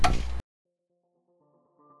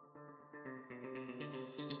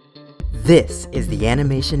This is the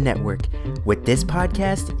Animation Network. With this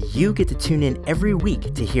podcast, you get to tune in every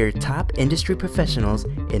week to hear top industry professionals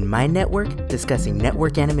in my network discussing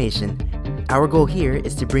network animation. Our goal here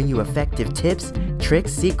is to bring you effective tips,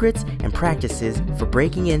 tricks, secrets, and practices for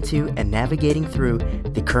breaking into and navigating through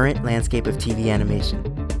the current landscape of TV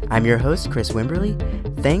animation. I'm your host, Chris Wimberly.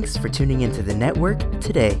 Thanks for tuning into the network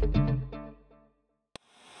today.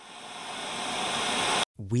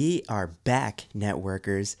 We are back,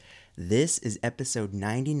 networkers. This is episode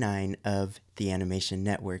 99 of the Animation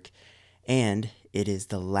Network, and it is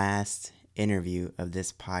the last interview of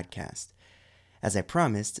this podcast. As I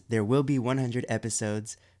promised, there will be 100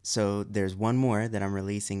 episodes, so there's one more that I'm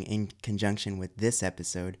releasing in conjunction with this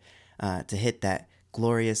episode to hit that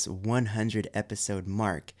glorious 100 episode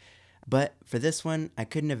mark. But for this one, I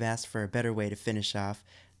couldn't have asked for a better way to finish off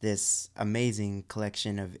this amazing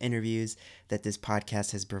collection of interviews that this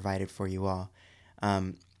podcast has provided for you all.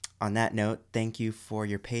 On that note, thank you for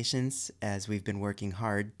your patience as we've been working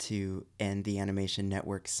hard to end the Animation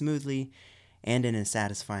Network smoothly and in a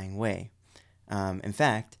satisfying way. In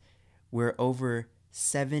fact, we're over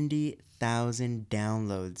 70,000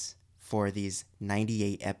 downloads for these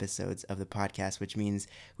 98 episodes of the podcast, which means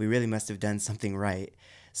we really must have done something right.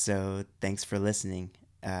 So thanks for listening.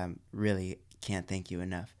 Really can't thank you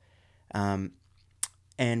enough. And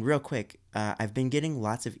real quick, I've been getting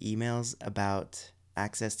lots of emails about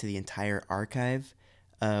access to the entire archive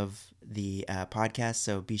of the podcast,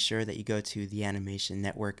 so be sure that you go to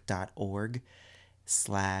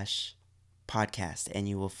theanimationnetwork.org/podcast and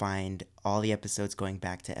you will find all the episodes going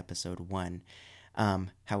back to episode 1.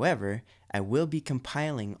 However, I will be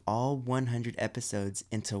compiling all 100 episodes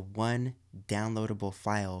into one downloadable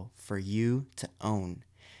file for you to own.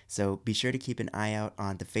 So be sure to keep an eye out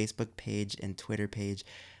on the Facebook page and Twitter page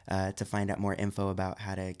to find out more info about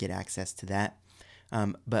how to get access to that.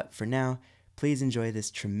 But for now, please enjoy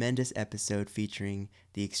this tremendous episode featuring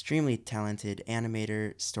the extremely talented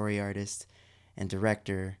animator, story artist, and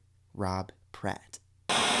director, Robb Pratt.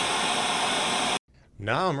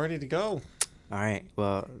 No, I'm ready to go. All right,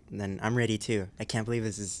 well, then I'm ready too. I can't believe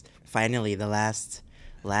this is finally the last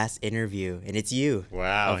interview, and it's you.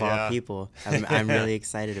 Wow, of all people. I'm really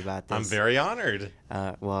excited about this. I'm very honored.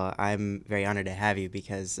 Well, I'm very honored to have you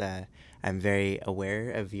because I'm very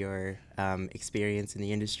aware of your experience in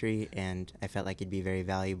the industry, and I felt like it'd be very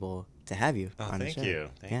valuable to have you on the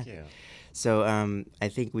show. Thank you. So I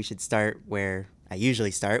think we should start where I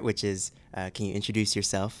usually start, which is, can you introduce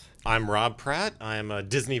yourself? I'm Robb Pratt. I'm a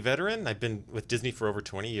Disney veteran. I've been with Disney for over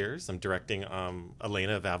 20 years. I'm directing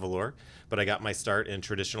Elena of Avalor, but I got my start in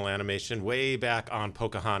traditional animation way back on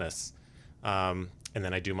Pocahontas. And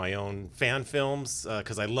then I do my own fan films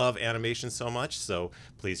because I love animation so much. So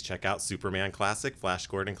please check out Superman Classic, Flash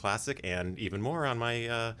Gordon Classic, and even more on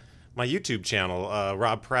my my YouTube channel,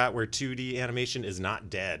 Robb Pratt, where 2D animation is not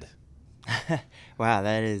dead. Wow,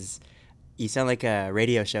 that is... You sound like a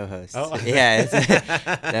radio show host. Oh. Yeah,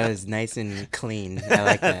 that was nice and clean. I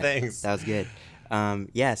like that. Thanks. That was good.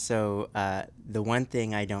 So the one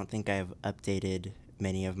thing I don't think I've updated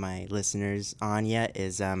many of my listeners on yet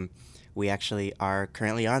is we actually are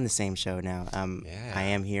currently on the same show now. I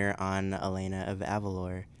am here on Elena of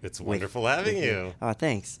Avalor. It's wonderful having you. Oh,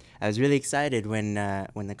 thanks. I was really excited when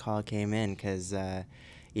the call came in because, I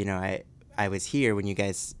was here when you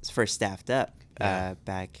guys first staffed up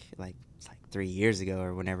back like 3 years ago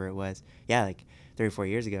or whenever it was. Yeah, like 3 or 4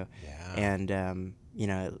 years ago. Yeah. And,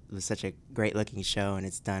 it was such a great looking show and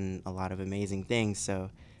it's done a lot of amazing things. So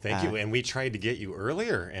thank you. And we tried to get you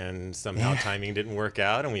earlier and somehow timing didn't work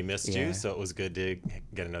out and we missed you. So it was good to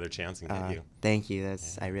get another chance and get you. Thank you.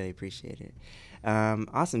 I really appreciate it.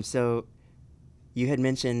 Awesome. So you had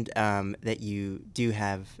mentioned that you do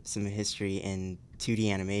have some history in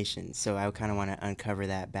 2D animation, so I kind of want to uncover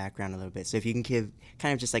that background a little bit. So if you can give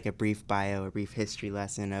kind of just like a brief bio, a brief history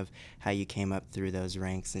lesson of how you came up through those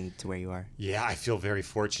ranks and to where you are. Yeah, I feel very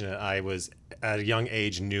fortunate. I was, at a young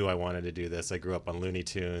age, knew I wanted to do this. I grew up on Looney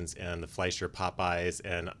Tunes and the Fleischer Popeyes,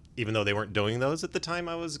 and even though they weren't doing those at the time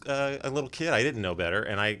I was a little kid, I didn't know better,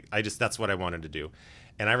 and I just, that's what I wanted to do.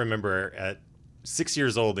 And I remember at 6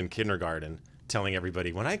 years old in kindergarten, telling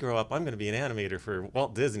everybody, when I grow up, I'm going to be an animator for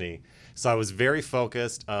Walt Disney. So I was very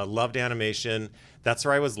focused, loved animation. That's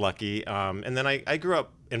where I was lucky. And then I grew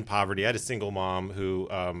up in poverty. I had a single mom who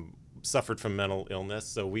suffered from mental illness.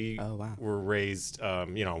 So we were raised,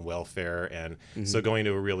 on welfare. And so going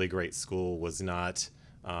to a really great school was not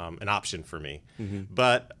an option for me. Mm-hmm.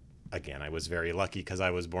 But again, I was very lucky because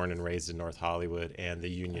I was born and raised in North Hollywood, and the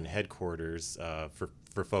union headquarters,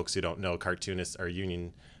 for folks who don't know, cartoonists are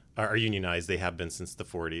unionized. They have been since the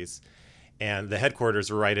 40s. and the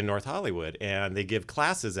headquarters were right in North Hollywood, and they give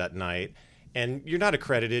classes at night. And you're not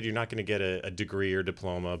accredited, you're not going to get a degree or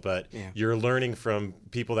diploma, but Yeah. you're learning from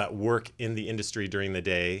people that work in the industry during the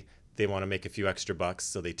day. They want to make a few extra bucks,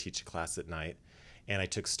 so they teach a class at night. And I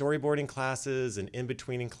took storyboarding classes and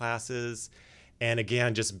in-betweening classes. And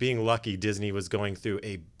again, just being lucky, Disney was going through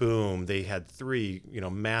a boom. They had 3,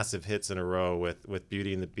 massive hits in a row with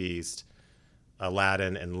Beauty and the Beast,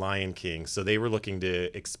 Aladdin, and Lion King. So they were looking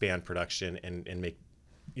to expand production and make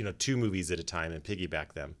 2 movies at a time and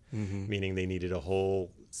piggyback them, meaning they needed a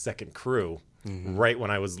whole second crew right when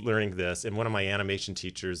I was learning this. And one of my animation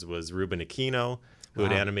teachers was Ruben Aquino, who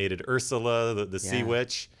had animated Ursula, the Sea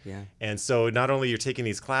Witch. Yeah. And so not only you're taking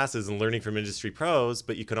these classes and learning from industry pros,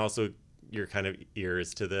 but you can also, your kind of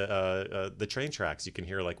ears to the train tracks. You can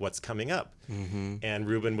hear like what's coming up. And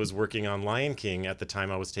Ruben was working on Lion King at the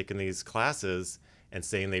time I was taking these classes and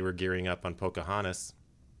saying they were gearing up on Pocahontas.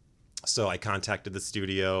 So I contacted the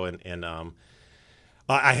studio, and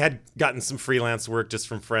I had gotten some freelance work just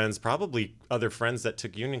from friends, probably other friends that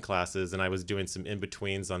took union classes, and I was doing some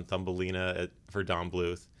in-betweens on Thumbelina for Don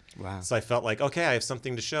Bluth. Wow. So I felt like, okay, I have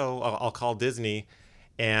something to show. I'll call Disney.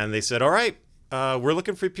 And they said, all right, we're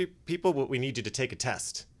looking for people, but we need you to take a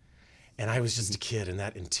test. And I was just a kid, and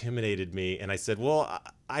that intimidated me. And I said, well,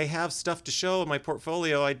 I have stuff to show in my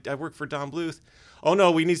portfolio. I work for Don Bluth. Oh,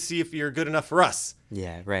 no, we need to see if you're good enough for us.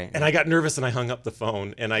 Yeah, right. And I got nervous, and I hung up the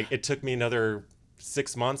phone. And it took me another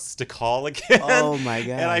 6 months to call again. Oh, my gosh.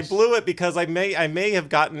 And I blew it because I may have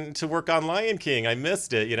gotten to work on Lion King. I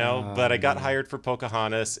missed it, but I got hired for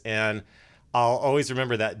Pocahontas. And I'll always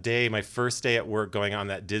remember that day, my first day at work, going on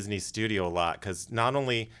that Disney studio lot, because not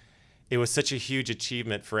only it was such a huge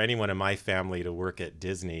achievement for anyone in my family to work at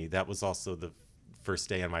Disney, that was also the first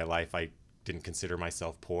day in my life I didn't consider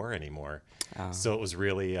myself poor anymore. Oh. So it was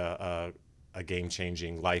really a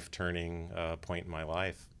game-changing, life-turning point in my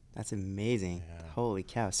life. That's amazing. Yeah. Holy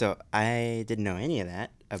cow. So I didn't know any of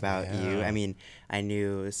that about you. Yeah. I mean, I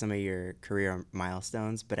knew some of your career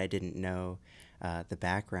milestones, but I didn't know the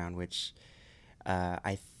background, which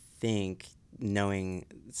I think knowing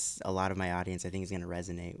a lot of my audience, I think is going to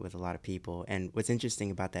resonate with a lot of people. And what's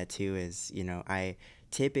interesting about that too is, I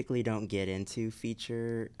typically don't get into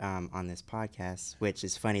feature on this podcast, which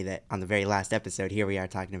is funny that on the very last episode, here we are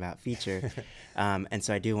talking about feature. And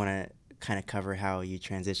so I do want to kind of cover how you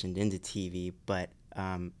transitioned into TV. But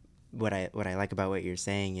what I like about what you're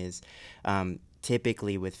saying is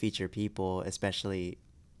typically with feature people, especially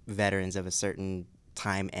veterans of a certain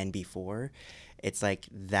time and before, it's like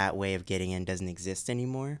that way of getting in doesn't exist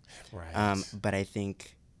anymore. Right. But I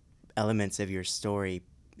think elements of your story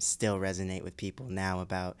still resonate with people now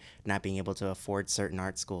about not being able to afford certain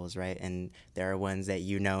art schools, right? And there are ones that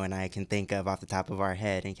and I can think of off the top of our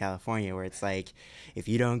head in California where it's like, if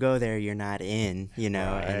you don't go there, you're not in,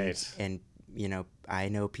 Right. and I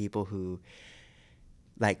know people who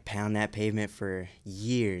like pound that pavement for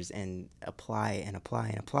years and apply and apply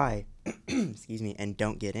and apply, excuse me, and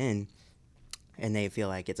don't get in. And they feel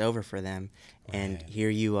like it's over for them. Right. And here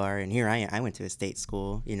you are, and here I am. I went to a state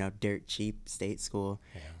school, dirt cheap state school.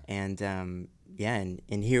 Yeah. And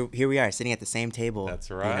and here we are sitting at the same table. That's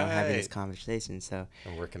right. Having this conversation. So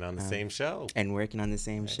I'm working on the same show. And working on the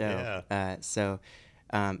same show. Yeah. So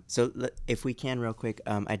if we can real quick,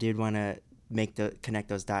 I did want to connect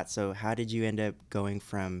those dots. So how did you end up going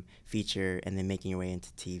from feature and then making your way into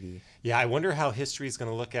TV? Yeah, I wonder how history is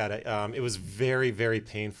going to look at it. It was very, very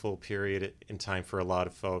painful period in time for a lot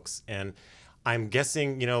of folks. And I'm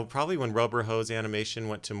guessing, probably when Rubber Hose animation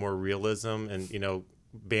went to more realism and,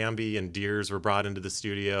 Bambi and Deers were brought into the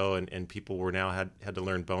studio and people were now had to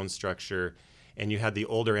learn bone structure. And you had the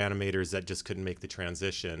older animators that just couldn't make the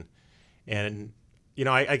transition. And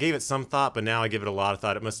I gave it some thought, but now I give it a lot of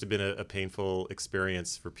thought. It must have been a painful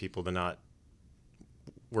experience for people to not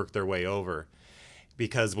work their way over.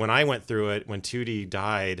 Because when I went through it, when 2D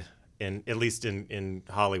died, at least in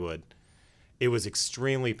Hollywood, it was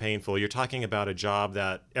extremely painful. You're talking about a job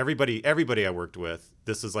that everybody I worked with,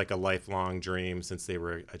 this is like a lifelong dream since they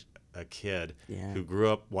were a kid who grew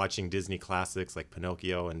up watching Disney classics like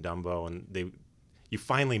Pinocchio and Dumbo, and you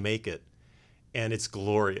finally make it. And it's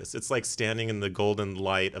glorious. It's like standing in the golden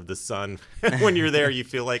light of the sun. When you're there, you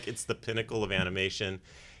feel like it's the pinnacle of animation.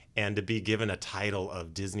 And to be given a title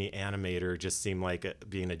of Disney animator just seemed like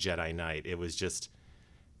being a Jedi Knight. It was just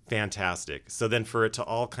fantastic. So then for it to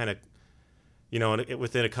all kind of,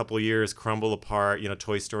 within a couple of years crumble apart,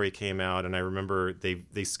 Toy Story came out. And I remember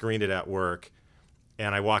they screened it at work.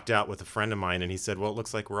 And I walked out with a friend of mine and he said, well, it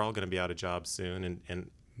looks like we're all going to be out of jobs soon. And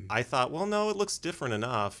I thought, well, no, it looks different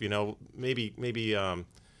enough. Maybe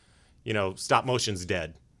stop motion's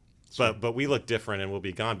dead. Sure. but we look different and we'll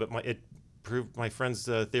be gone. But my friend's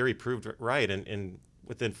theory proved right, and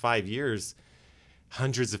within 5 years,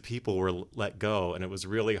 hundreds of people were let go, and it was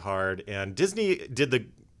really hard. And Disney did the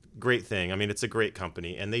great thing. I mean, it's a great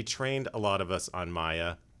company, and they trained a lot of us on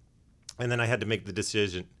Maya. And then I had to make the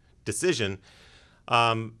decision.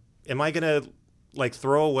 Am I gonna like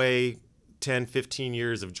throw away 10, 15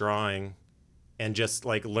 years of drawing and just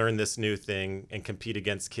like learn this new thing and compete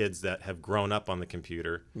against kids that have grown up on the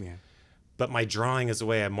computer? Yeah. But my drawing is the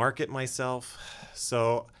way I market myself.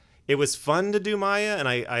 So it was fun to do Maya, and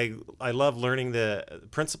I love learning the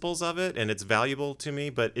principles of it, and it's valuable to me,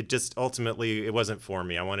 but it just ultimately, it wasn't for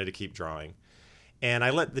me. I wanted to keep drawing. And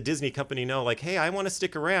I let the Disney company know, like, hey, I want to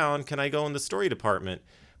stick around. Can I go in the story department?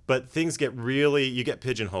 But things get really, you get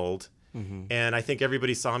pigeonholed. Mm-hmm. And I think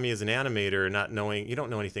everybody saw me as an animator, not knowing, you don't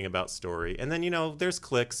know anything about story. And then, there's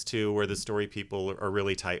cliques too, where the story people are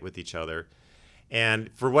really tight with each other.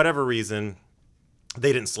 And for whatever reason,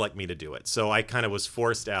 they didn't select me to do it. So I kind of was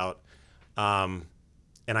forced out, and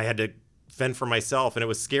I had to fend for myself. And it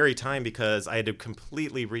was a scary time because I had to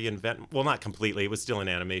completely reinvent, well, not completely, it was still in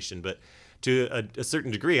animation, but to a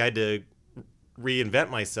certain degree, I had to reinvent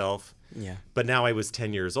myself. Yeah. But now I was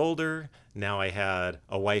 10 years older. Now I had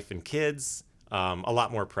a wife and kids, a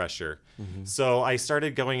lot more pressure. Mm-hmm. So I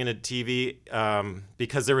started going into TV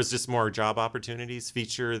because there was just more job opportunities.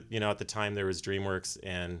 Feature, at the time there was DreamWorks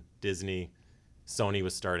and Disney. Sony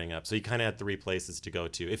was starting up. So you kind of had 3 places to go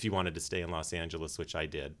to if you wanted to stay in Los Angeles, which I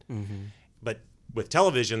did. Mm-hmm. But with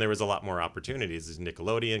television, there was a lot more opportunities. There's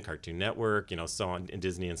Nickelodeon, Cartoon Network, so on, and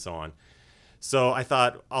Disney and so on. So I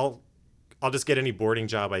thought I'll just get any boarding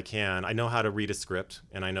job I can. I know how to read a script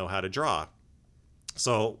and I know how to draw.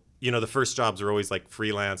 So, the first jobs were always like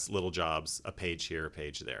freelance little jobs, a page here, a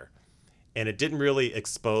page there. And it didn't really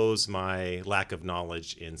expose my lack of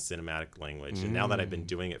knowledge in cinematic language. And now that I've been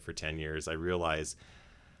doing it for 10 years, I realize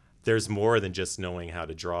there's more than just knowing how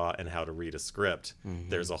to draw and how to read a script. Mm-hmm.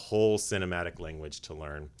 There's a whole cinematic language to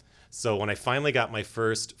learn. So when I finally got my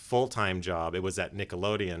first full-time job, it was at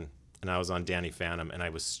Nickelodeon, and I was on Danny Phantom, and I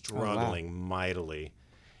was struggling mightily.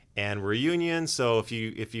 And we're union, so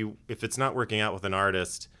if it's not working out with an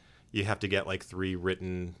artist, you have to get like 3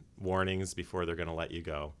 written warnings before they're going to let you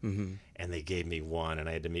go. Mm-hmm. And they gave me 1, and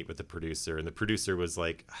I had to meet with the producer, and the producer was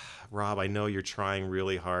like, Rob, I know you're trying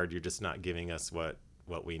really hard, you're just not giving us what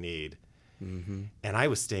we need. Mm-hmm. And I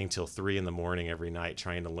was staying till 3 a.m. every night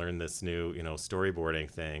trying to learn this new storyboarding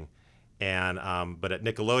thing. And but at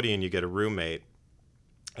Nickelodeon you get a roommate,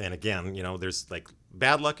 and again, there's like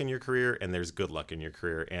bad luck in your career and there's good luck in your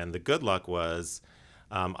career. And the good luck was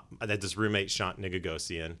I had this roommate, Shant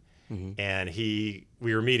Nigagosian. Mm-hmm. And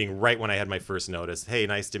we were meeting right when I had my first notice. Hey,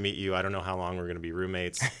 nice to meet you. I don't know how long we're going to be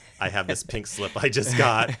roommates. I have this pink slip I just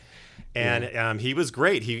got. And he was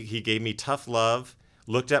great. He gave me tough love,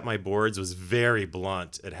 looked at my boards, was very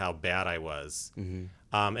blunt at how bad I was. Mm-hmm.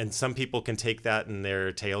 And some people can take that and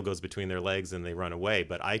their tail goes between their legs and they run away.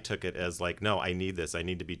 But I took it as like, no, I need this. I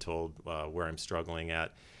need to be told where I'm struggling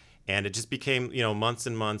at. And it just became, months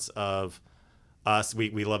and months of us.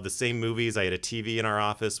 We loved the same movies. I had a TV in our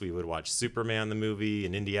office. We would watch Superman, the movie,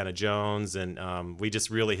 and Indiana Jones. And we just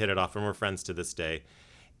really hit it off, and we're friends to this day.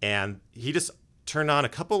 And he just turned on a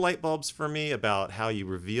couple light bulbs for me about how you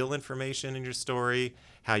reveal information in your story,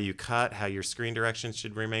 how you cut, how your screen direction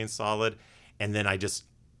should remain solid. And then I just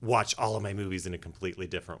watched all of my movies in a completely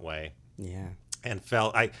different way. Yeah. And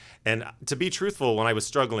to be truthful, when I was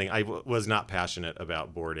struggling, I was not passionate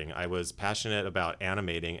about boarding. I was passionate about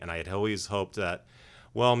animating, and I had always hoped that,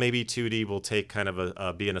 well, maybe 2D will take kind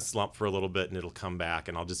of be in a slump for a little bit and it'll come back,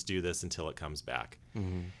 and I'll just do this until it comes back.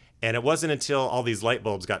 Mm-hmm. And it wasn't until all these light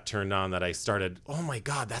bulbs got turned on that I started, oh my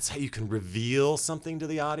God, that's how you can reveal something to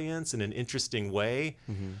the audience in an interesting way.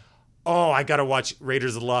 Mm-hmm. Oh, I got to watch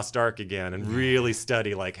Raiders of the Lost Ark again and really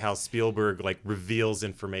study like how Spielberg like reveals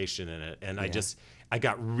information in it. And I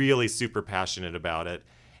got really super passionate about it.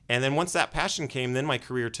 And then once that passion came, then my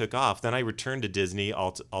career took off. Then I returned to Disney,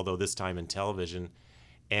 although this time in television.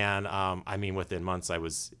 And within months I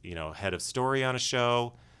was, head of story on a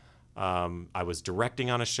show. I was directing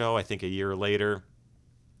on a show, I think a year later.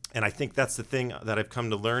 And I think that's the thing that I've come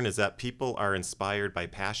to learn is that people are inspired by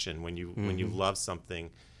passion. When you love something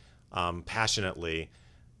passionately,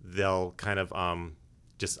 they'll kind of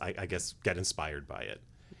I guess get inspired by it.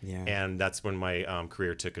 Yeah. And that's when my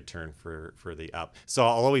career took a turn for the up. So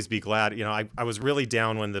I'll always be glad. I was really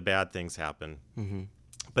down when the bad things happen. Mm-hmm.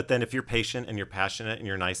 But then if you're patient and you're passionate and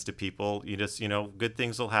you're nice to people, you just, good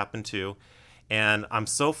things will happen too. And I'm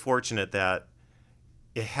so fortunate that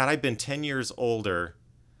had I been 10 years older,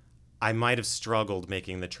 I might have struggled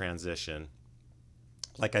making the transition.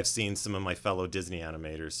 Like I've seen some of my fellow Disney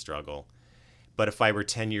animators struggle. But if I were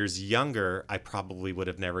 10 years younger, I probably would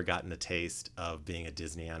have never gotten a taste of being a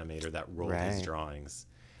Disney animator that rolled his Right. drawings.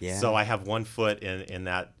 So Yeah. I have one foot in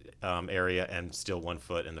that area and still one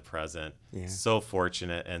foot in the present. Yeah. So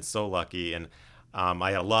fortunate and so lucky. And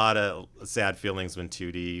I had a lot of sad feelings when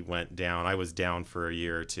 2D went down. I was down for a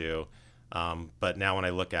year or two. But now when I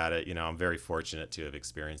look at it, I'm very fortunate to have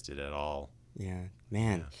experienced it at all. Yeah.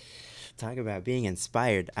 Man, Yeah. talk about being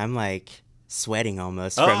inspired. I'm like sweating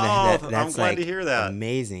almost from that. Oh, I'm That's glad to like hear that.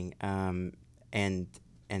 amazing.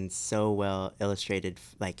 And so well illustrated.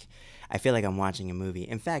 Like, I feel like I'm watching a movie.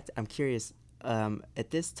 In fact, I'm curious.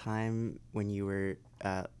 At this time when you were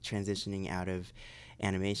transitioning out of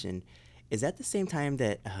animation, is that the same time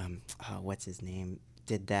that what's his name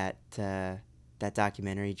did that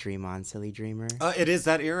documentary Dream On, Silly Dreamer? It is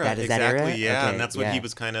that era, That is that era? exactly. Yeah, and Okay, that's what he yeah.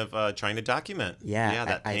 was kind of trying to document. Yeah, Yeah,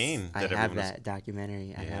 that pain I that have everyone was. that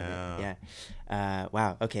documentary. I have it. Yeah. Yeah.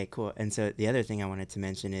 Wow. Okay, cool. And so the other thing I wanted to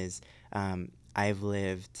mention is I've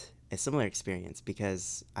lived a similar experience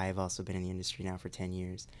because I've also been in the industry now for 10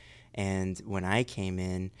 years. And when I came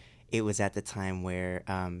in, it was at the time where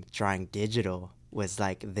drawing digital was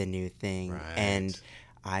like the new thing. And Right.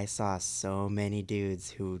 I saw so many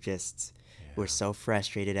dudes who just were Yeah. so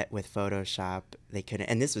frustrated with Photoshop. They couldn't,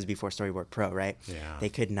 and this was before Storyboard Pro, right? Yeah. They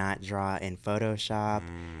could not draw in Photoshop,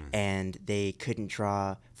 Mm. and they couldn't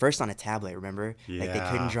draw first on a tablet. Remember, like they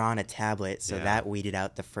couldn't Yeah. draw on a tablet, so Yeah. that weeded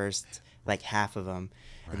out the first like half of them,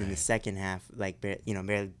 and then the Right. second half, like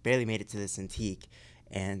barely made it to the Cintiq.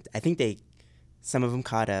 And I think some of them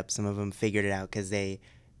caught up, some of them figured it out because they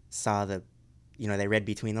saw they read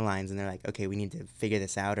between the lines, and they're like, okay, we need to figure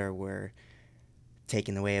this out, or we're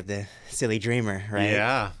taking the way of the silly dreamer, right?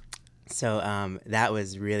 Yeah. So that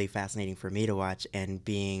was really fascinating for me to watch, and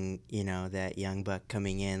being that young buck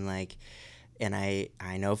coming in, like, and I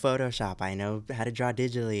know Photoshop, I know how to draw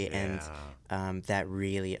digitally, and Yeah. that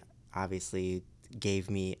really obviously gave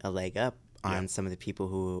me a leg up Yeah. on some of the people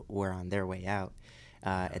who were on their way out,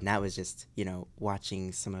 and that was just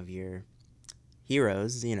watching some of your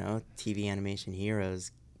heroes, TV animation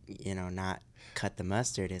heroes, not cut the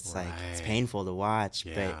mustard. It's like it's Right. painful to watch,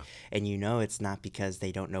 but Yeah. and it's not because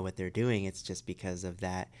they don't know what they're doing. It's just because of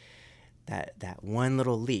that one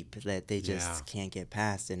little leap that they Yeah. just can't get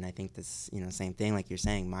past. And I think this, same thing like you're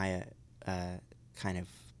saying, Maya kind of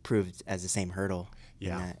proved as the same hurdle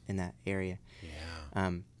Yeah. in that area.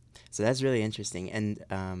 Yeah. So that's really interesting, and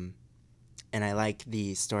I like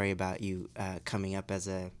the story about you coming up as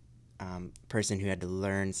a person who had to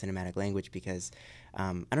learn cinematic language because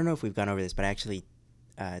I don't know if we've gone over this, but I actually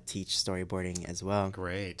teach storyboarding as well.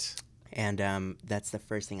 Great. And that's the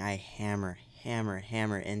first thing I hammer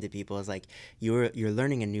into people is like you're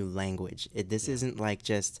learning a new language. This isn't like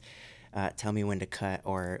just tell me when to cut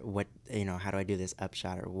or what how do I do this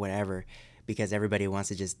upshot or whatever, because everybody wants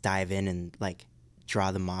to just dive in and like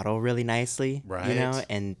draw the model really nicely, Right.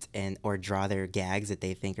 and or draw their gags that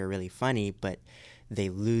they think are really funny, but they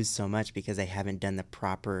lose so much because they haven't done the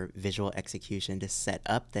proper visual execution to set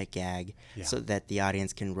up that gag Yeah. so that the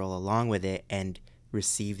audience can roll along with it and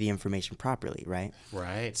receive the information properly, right?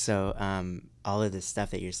 Right. So all of this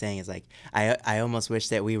stuff that you're saying is like I almost wish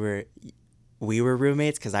that we were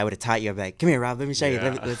roommates, because I would have taught you. I'd be like, come here, Rob, let me show you.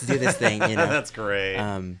 Yeah. Let's do this thing. That's great.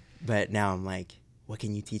 But now I'm like, what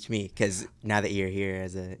can you teach me? Because now that you're here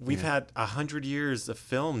as a We've had 100 years of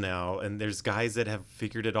film now, and there's guys that have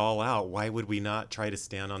figured it all out. Why would we not try to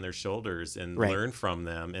stand on their shoulders and Right. learn from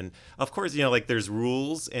them? And of course, like there's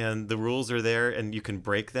rules, and the rules are there, and you can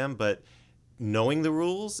break them. But knowing the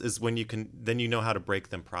rules is when then you know how to break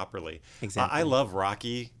them properly. Exactly. I love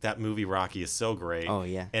Rocky. That movie Rocky is so great. Oh,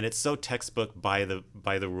 yeah. And it's so textbook by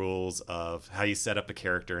the rules of how you set up a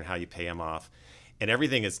character and how you pay him off. And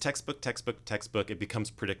everything is textbook. It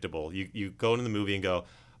becomes predictable. You go into the movie and go,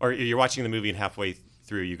 or you're watching the movie and halfway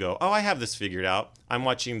through you go, oh, I have this figured out. I'm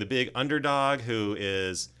watching the big underdog who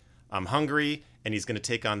is hungry, and he's going to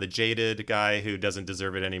take on the jaded guy who doesn't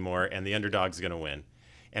deserve it anymore, and the underdog's going to win.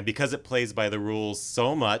 And because it plays by the rules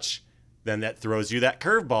so much, then that throws you that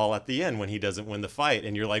curveball at the end when he doesn't win the fight.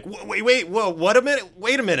 And you're like, wait, wait a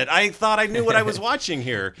minute. I thought I knew what I was watching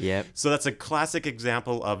here. Yep. So that's a classic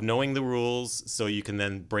example of knowing the rules so you can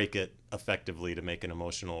then break it effectively to make an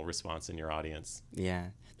emotional response in your audience. Yeah,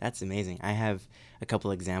 that's amazing. I have a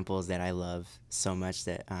couple examples that I love so much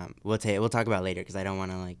that we'll talk about later, because I don't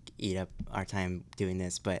want to like eat up our time doing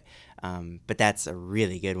this. But that's a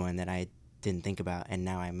really good one that I didn't think about, and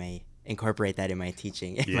now I may incorporate that in my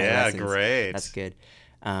teaching. In my Yeah, lessons. great. That's good.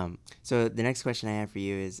 So the next question I have for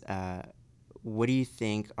you is, what do you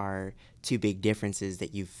think are two big differences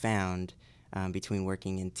that you've found between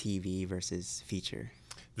working in TV versus feature?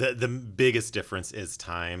 The biggest difference is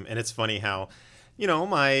time. And it's funny how,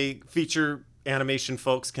 my feature animation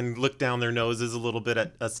folks can look down their noses a little bit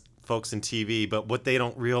at us folks in TV, but what they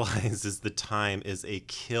don't realize is the time is a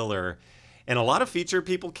killer. And a lot of feature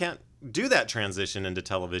people can't do that transition into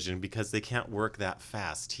television because they can't work that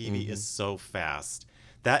fast. TV is so fast.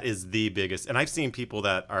 That is the biggest. And I've seen people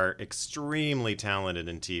that are extremely talented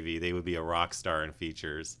in TV. They would be a rock star in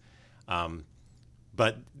features.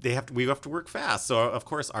 But we have to work fast. So of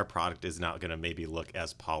course our product is not going to maybe look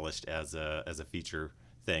as polished as a feature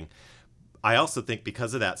thing. I also think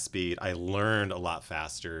because of that speed, I learned a lot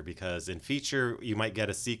faster, because in feature you might get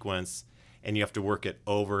a sequence and you have to work it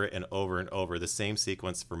over and over and over, the same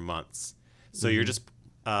sequence for months. So you're just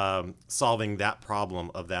solving that problem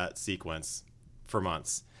of that sequence for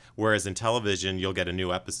months. Whereas in television, you'll get a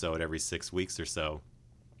new episode every 6 weeks or so.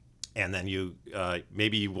 And then you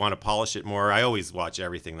maybe you want to polish it more. I always watch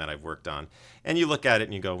everything that I've worked on. And you look at it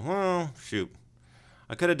and you go, well, shoot,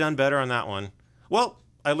 I could have done better on that one. Well,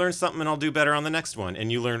 I learned something and I'll do better on the next one.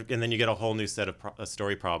 And you learn, and then you get a whole new set of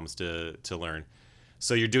story problems to learn.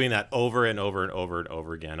 So you're doing that over and over and over and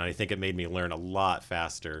over again. And I think it made me learn a lot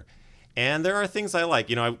faster. And there are things I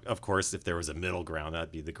like. Of course, if there was a middle ground,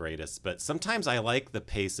 that'd be the greatest. But sometimes I like the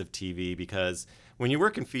pace of TV, because when you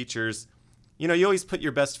work in features, you always put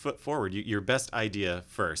your best foot forward, your best idea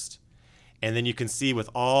first. And then you can see with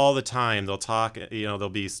all the time they'll talk, there'll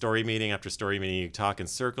be story meeting after story meeting. You talk in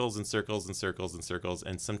circles and circles and circles and circles.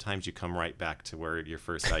 And sometimes you come right back to where your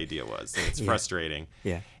first idea was. And it's frustrating.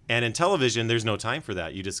 Yeah. And in television, there's no time for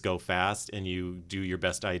that. You just go fast and you do your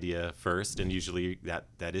best idea first. And usually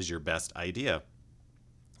that is your best idea.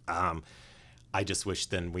 I just wish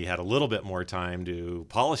then we had a little bit more time to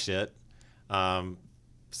polish it.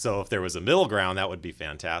 So if there was a middle ground, that would be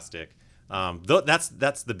fantastic. That's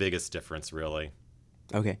the biggest difference, really.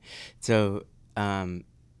 Okay. So I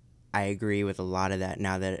agree with a lot of that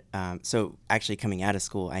now that, so actually coming out of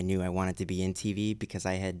school, I knew I wanted to be in TV because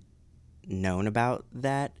I had known about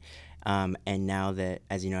that. And now that,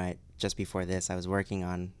 as you know, just before this, I was working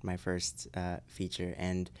on my first feature,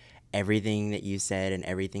 and everything that you said and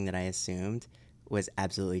everything that I assumed was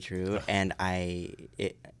absolutely true. And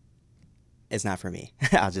it's not for me.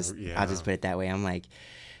 I'll just put it that way. I'm like,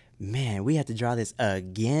 man, we have to draw this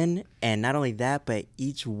again. And not only that, but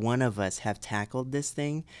each one of us have tackled this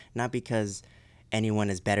thing, not because anyone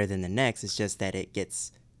is better than the next. It's just that it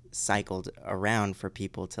gets cycled around for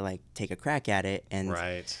people to like take a crack at it. And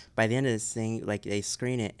by the end of this thing, like they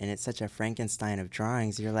screen it and it's such a Frankenstein of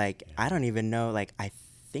drawings. You're like, I don't even know. Like, I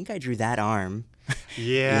think I drew that arm.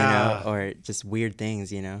 Yeah. Or just weird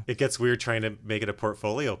things, It gets weird trying to make it a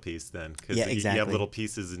portfolio piece then, because you have little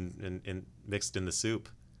pieces in mixed in the soup.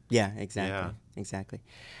 Yeah, exactly.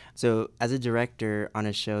 So as a director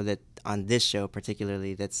on on this show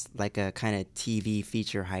particularly, that's like a kind of TV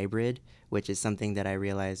feature hybrid, which is something that I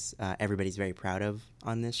realize everybody's very proud of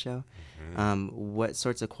on this show. Mm-hmm. What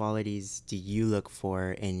sorts of qualities do you look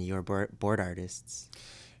for in your board artists?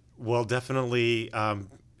 Well, definitely.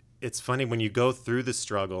 It's funny when you go through the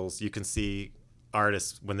struggles, you can see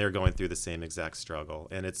artists when they're going through the same exact struggle.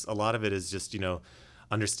 And a lot of it is just,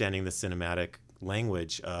 understanding the cinematic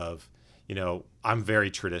language of, I'm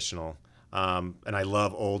very traditional. And I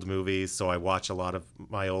love old movies, so I watch a lot of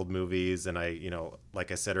my old movies. And I,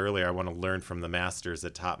 like I said earlier, I want to learn from the masters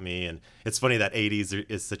that taught me. And it's funny that 80s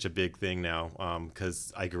is such a big thing now,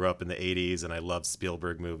 because I grew up in the 80s and I love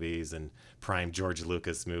Spielberg movies and prime George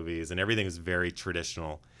Lucas movies, and everything is very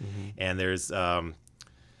traditional. Mm-hmm. And there's,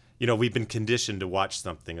 we've been conditioned to watch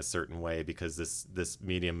something a certain way because this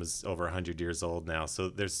medium is over 100 years old now. So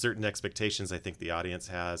there's certain expectations I think the audience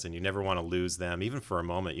has, and you never want to lose them, even for a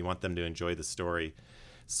moment. You want them to enjoy the story.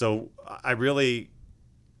 So I really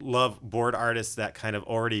love board artists that kind of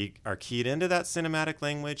already are keyed into that cinematic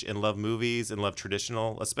language and love movies and love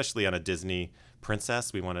traditional, especially on a Disney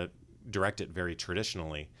princess. We want to direct it very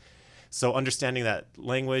traditionally. So understanding that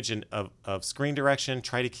language and of screen direction,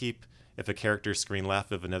 try to keep, if a character is screen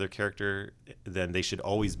left of another character, then they should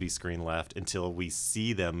always be screen left until we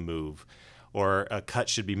see them move. Or a cut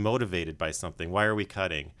should be motivated by something. Why are we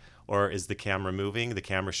cutting? Or is the camera moving? The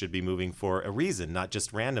camera should be moving for a reason, not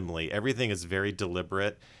just randomly. Everything is very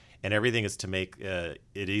deliberate, and everything is to make it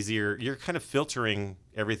easier. You're kind of filtering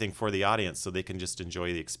everything for the audience so they can just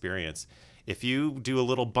enjoy the experience. If you do a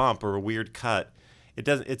little bump or a weird cut, it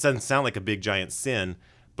doesn't sound like a big giant sin,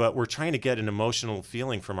 but we're trying to get an emotional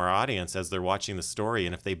feeling from our audience as they're watching the story.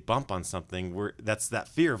 And if they bump on something, that's that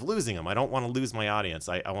fear of losing them. I don't want to lose my audience.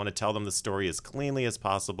 I want to tell them the story as cleanly as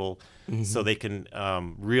possible, so they can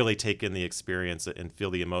really take in the experience and feel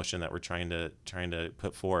the emotion that we're trying to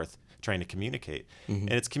put forth, trying to communicate.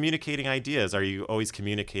 And it's communicating ideas. Are you always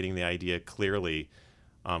communicating the idea clearly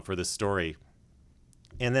for the story?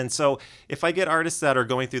 And then so if I get artists that are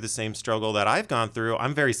going through the same struggle that I've gone through,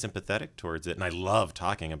 I'm very sympathetic towards it. And I love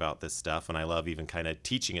talking about this stuff, and I love even kind of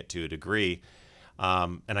teaching it to a degree.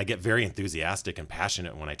 And I get very enthusiastic and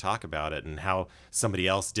passionate when I talk about it and how somebody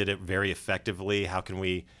else did it very effectively. How can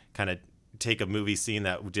we kind of take a movie scene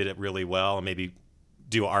that did it really well and maybe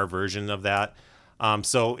do our version of that?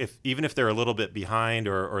 So even if they're a little bit behind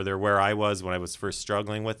or they're where I was when I was first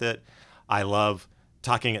struggling with it, I love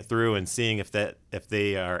talking it through and seeing if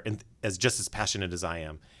they are as just as passionate as I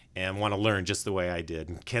am and want to learn just the way I did.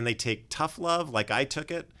 And can they take tough love like I took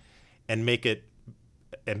it and make it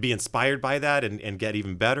and be inspired by that and get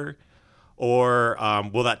even better? Or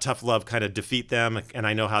will that tough love kind of defeat them? And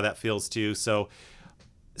I know how that feels too. So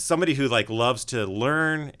somebody who like loves to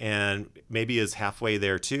learn and maybe is halfway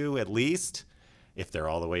there too, at least. If they're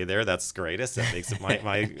all the way there, that's greatest. That makes it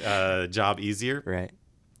my job easier. Right.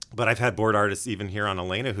 But I've had board artists even here on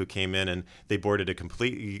Elena who came in and they boarded a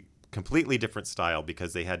completely different style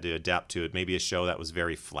because they had to adapt to it. Maybe a show that was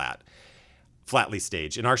very flatly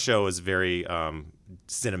staged. And our show is very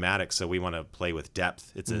cinematic, so we want to play with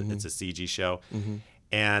depth. It's a CG show.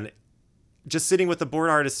 And just sitting with the board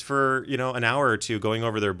artists for, an hour or two, going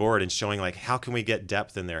over their board and showing like, how can we get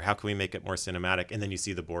depth in there? How can we make it more cinematic? And then you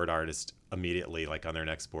see the board artist immediately, like on their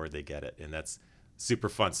next board, they get it. And that's super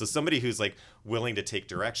fun. So somebody who's like willing to take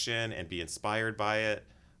direction and be inspired by it,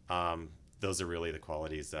 those are really the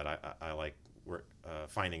qualities that I like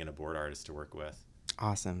finding in a board artist to work with.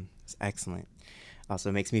 Awesome. It's excellent.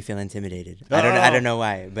 Also makes me feel intimidated. I don't know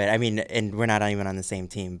why, but I mean, and we're not even on the same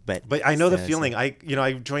team, but I know the feeling. I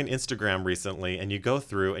joined Instagram recently, and you go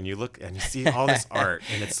through and you look and you see all this art,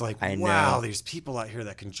 and it's like, wow, there's people out here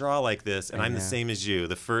that can draw like this, and I'm the same as you.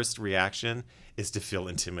 The first reaction is to feel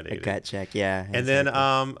intimidated. A gut check, yeah. And then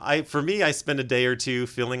I spend a day or two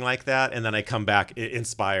feeling like that, and then I come back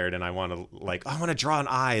inspired, and I want to draw an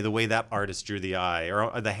eye the way that artist drew the eye,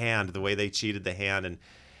 or the hand the way they cheated the hand. And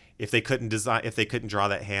if they couldn't draw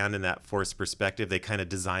that hand in that forced perspective, they kind of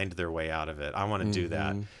designed their way out of it. I want to do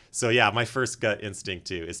that. So yeah, my first gut instinct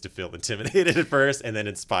too is to feel intimidated at first and then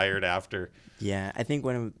inspired after. Yeah, I think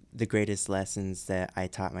one of the greatest lessons that I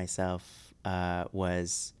taught myself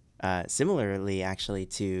was similarly actually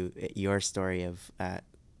to your story of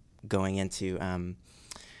going into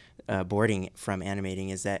boarding from animating,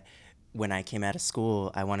 is that when I came out of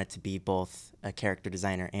school, I wanted to be both a character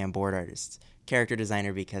designer and board artist. Character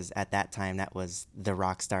designer because at that time that was the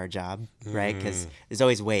rock star job, right? Because there's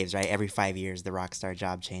always waves, right? Every 5 years the rock star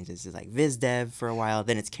job changes. It's like viz dev for a while,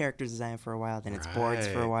 then it's character design for a while, then it's boards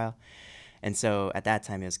for a while. And so at that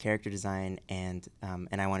time it was character design, and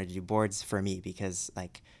I wanted to do boards for me because,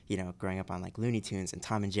 like, growing up on like Looney Tunes and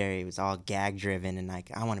Tom and Jerry, it was all gag driven, and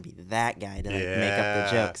like I want to be that guy to like make up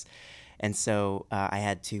the jokes. And so I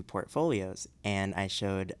had 2 portfolios, and I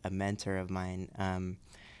showed a mentor of mine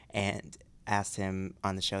and asked him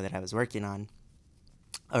on the show that I was working on,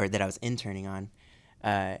 or that I was interning on,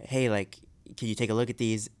 hey, like, could you take a look at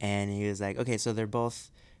these? And he was like, okay, so they're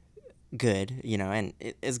both good, and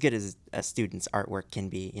as good as a student's artwork can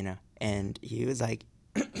be, And he was like,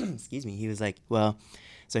 excuse me, he was like, well,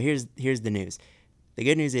 so here's the news. The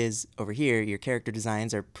good news is over here, your character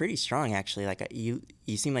designs are pretty strong, actually. Like you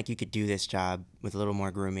seem like you could do this job with a little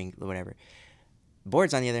more grooming, whatever.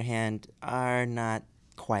 Boards, on the other hand, are not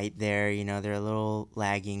quite there. They're a little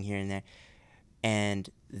lagging here and there. And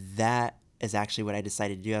that is actually what I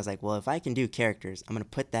decided to do. I was like, well, if I can do characters, I'm going to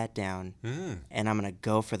put that down and I'm going to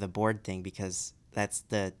go for the board thing because that's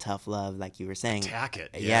the tough love, like you were saying. Attack it.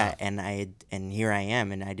 Yeah. And here I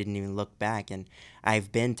am, and I didn't even look back. And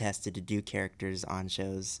I've been tested to do characters on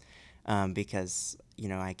shows because,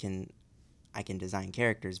 I can design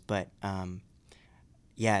characters. But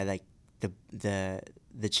yeah, like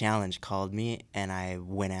the challenge called me, and I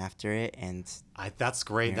went after it. And that's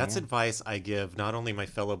great. That's advice I give not only my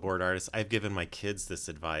fellow board artists, I've given my kids this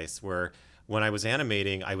advice where when I was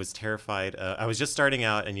animating, I was terrified. I was just starting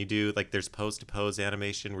out, and you do like there's pose to pose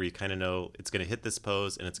animation where you kind of know it's going to hit this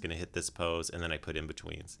pose and it's going to hit this pose, and then I put in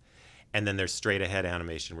betweens. And then there's straight ahead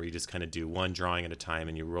animation where you just kind of do one drawing at a time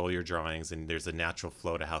and you roll your drawings, and there's a natural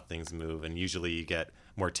flow to how things move, and usually you get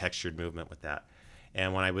more textured movement with that.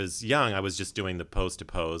 And when I was young, I was just doing the pose to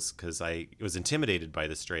pose because I was intimidated by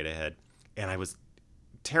the straight ahead, and I was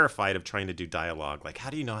terrified of trying to do dialogue. Like, how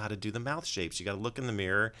do you know how to do the mouth shapes? You got to look in the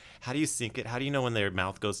mirror. How do you sync it? How do you know when their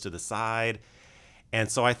mouth goes to the side? And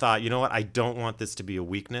so I thought, you know what? I don't want this to be a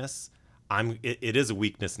weakness. It is a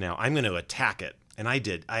weakness now. I'm going to attack it. And I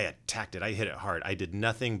did. I attacked it. I hit it hard. I did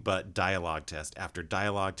nothing but dialogue test after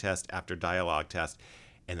dialogue test after dialogue test.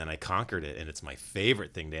 And then I conquered it. And it's my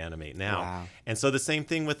favorite thing to animate now. Wow. And so the same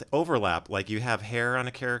thing with overlap. Like you have hair on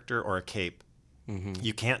a character or a cape.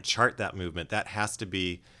 You can't chart that movement. That has to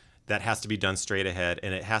be done straight ahead,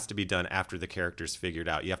 and it has to be done after the character's figured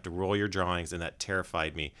out. You have to roll your drawings, and that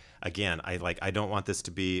terrified me. Again, I don't want this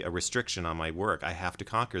to be a restriction on my work. I have to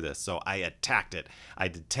conquer this. So I attacked it. I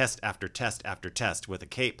did test after test after test with a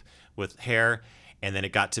cape, with hair, and then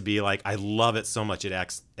it got to be like, I love it so much. It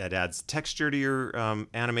adds texture to your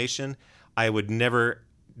animation. I would never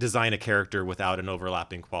design a character without an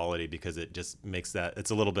overlapping quality because it just makes that,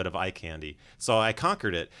 it's a little bit of eye candy. So I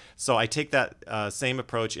conquered it. So I take that same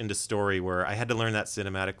approach into story where I had to learn that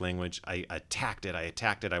cinematic language. I attacked it.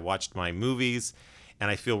 I watched my movies, and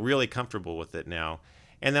I feel really comfortable with it now.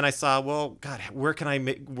 And then I saw, well, God, where can I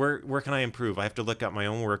improve? I have to look at my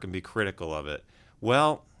own work and be critical of it.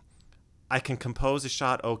 Well, I can compose a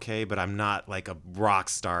shot okay, but I'm not like a rock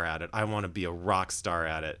star at it. I want to be a rock star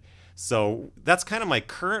at it. So that's kind of my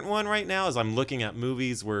current one right now, is I'm looking at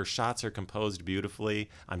movies where shots are composed beautifully.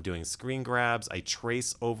 I'm doing screen grabs. I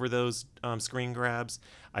trace over those screen grabs.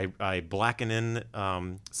 I blacken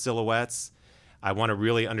in silhouettes. I want to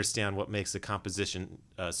really understand what makes a composition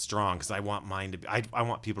strong, because I want mine to be, I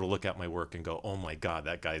want people to look at my work and go, oh my God,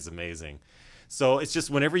 that guy's amazing. So it's just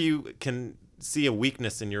whenever you can see a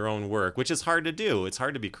weakness in your own work, which is hard to do. It's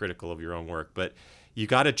hard to be critical of your own work, but you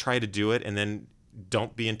got to try to do it, and then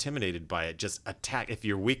don't be intimidated by it. Just attack. If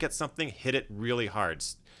you're weak at something, hit it really hard.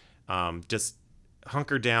 Just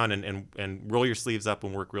hunker down and roll your sleeves up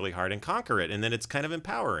and work really hard and conquer it. And then it's kind of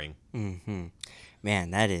empowering. Mm-hmm.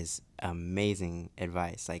 Man, that is amazing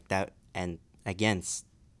advice. Like that, and again,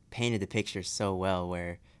 painted the picture so well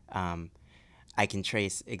where I can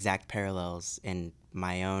trace exact parallels in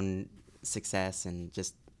my own success, and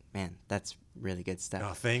just, man, that's really good stuff.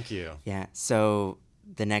 Oh, thank you. Yeah. So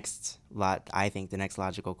I think the next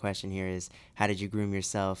logical question here is, how did you groom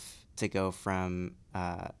yourself to go from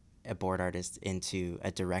a board artist into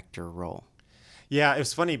a director role? Yeah, it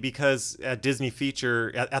was funny because at Disney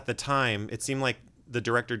Feature, at the time, it seemed like the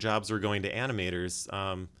director jobs were going to animators.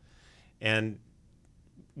 And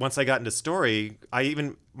once I got into story, I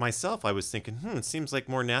was thinking, it seems like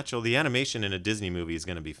more natural. The animation in a Disney movie is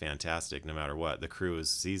going to be fantastic no matter what. The crew is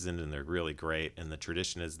seasoned and they're really great, and the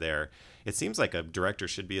tradition is there. It seems like a director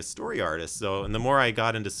should be a story artist. So, and the more I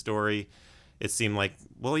got into story, it seemed like,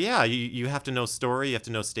 well, yeah, you have to know story, you have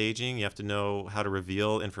to know staging, you have to know how to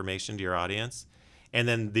reveal information to your audience. And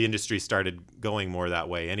then the industry started going more that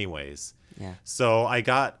way anyways. Yeah. So I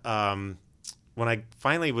got, when I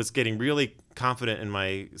finally was getting really confident in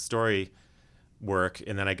my story work,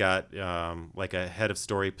 and then I got like a head of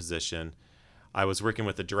story position, I was working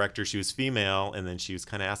with a director. She was female, and then she was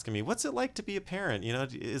kind of asking me, what's it like to be a parent? You know,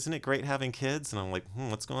 isn't it great having kids? And I'm like,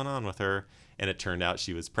 what's going on with her? And it turned out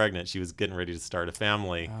she was pregnant. She was getting ready to start a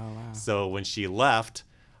family. Oh, wow. So when she left,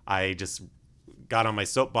 I just got on my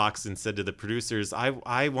soapbox and said to the producers,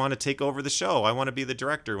 I want to take over the show. I want to be the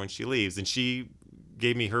director when she leaves. And she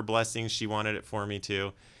gave me her blessings. She wanted it for me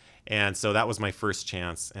too. And so that was my first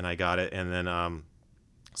chance, and I got it. And then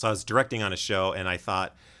so I was directing on a show, and I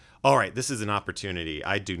thought, all right, this is an opportunity.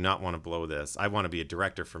 I do not want to blow this. I want to be a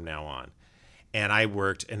director from now on. And I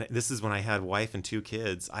worked, and this is when I had wife and 2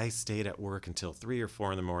 kids. I stayed at work until 3 or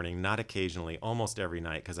 4 in the morning, not occasionally, almost every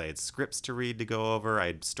night, because I had scripts to read to go over, I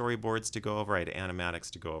had storyboards to go over, I had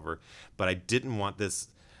animatics to go over. But I didn't want this,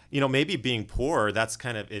 maybe being poor, that's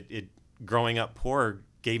kind of it growing up poor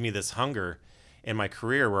gave me this hunger in my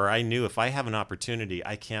career where I knew if I have an opportunity,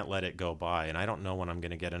 I can't let it go by, and I don't know when I'm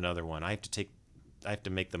going to get another one. I have to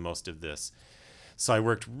make the most of this. So I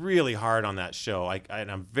worked really hard on that show.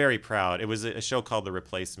 And I'm very proud. It was a show called The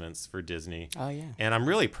Replacements for Disney. Oh, yeah. And I'm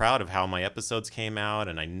really proud of how my episodes came out,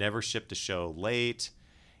 and I never shipped a show late.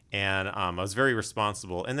 And I was very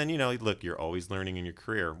responsible. And then, look, you're always learning in your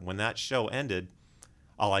career. When that show ended,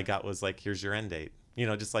 all I got was like, here's your end date.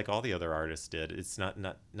 Just like all the other artists did. It's not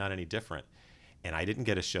any different. And I didn't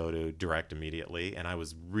get a show to direct immediately. And I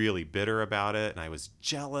was really bitter about it. And I was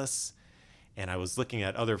jealous. And I was looking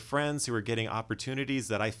at other friends who were getting opportunities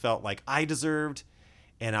that I felt like I deserved.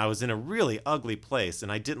 And I was in a really ugly place.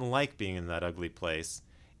 And I didn't like being in that ugly place.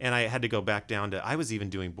 And I had to go back down to, I was even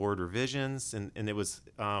doing board revisions. And it was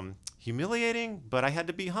humiliating, but I had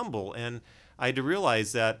to be humble. And I had to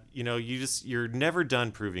realize that, you're never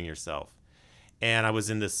done proving yourself. and I was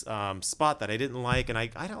in this spot that I didn't like, and I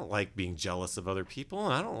don't like being jealous of other people,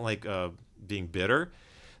 and I don't like being bitter.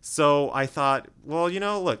 So I thought, well,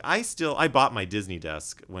 look, I bought my Disney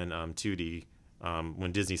desk when 2D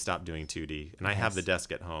when Disney stopped doing 2D, and I have the Nice.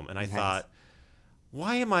 desk at home, and I Nice. thought,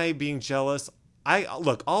 why am I being jealous?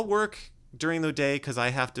 I'll work during the day because I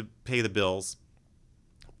have to pay the bills,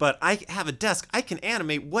 but I have a desk. I can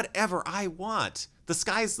animate whatever I want. The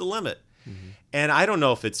sky's the limit. Hmm. And I don't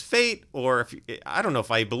know if it's fate or if I don't know if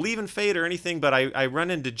I believe in fate or anything, but I run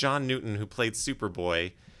into John Newton, who played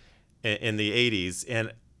Superboy in the 80s.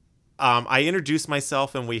 And I introduced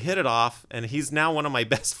myself and we hit it off. And he's now one of my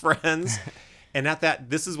best friends. And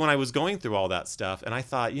this is when I was going through all that stuff. And I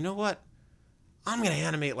thought, you know what? I'm going to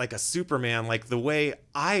animate like a Superman, like the way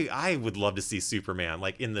I would love to see Superman,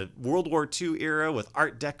 like in the World War II era with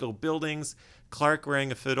Art Deco buildings, Clark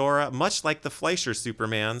wearing a fedora, much like the Fleischer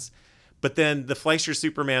Supermans. But then the Fleischer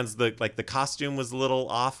Superman's, the costume was a little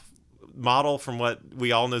off model from what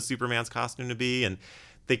we all know Superman's costume to be. And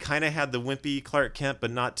they kind of had the wimpy Clark Kent, but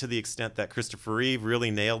not to the extent that Christopher Reeve really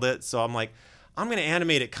nailed it. So I'm like, I'm going to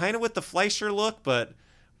animate it kind of with the Fleischer look, but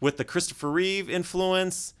with the Christopher Reeve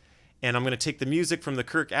influence, and I'm gonna take the music from the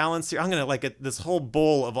Kirk Allen series. I'm gonna this whole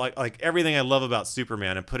bowl of like everything I love about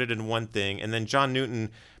Superman and put it in one thing. And then John Newton,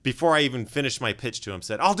 before I even finished my pitch to him,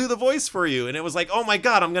 said, "I'll do the voice for you." And it was like, oh my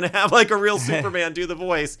god, I'm gonna have like a real Superman do the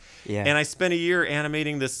voice. Yeah. And I spent a year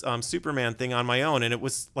animating this Superman thing on my own, and it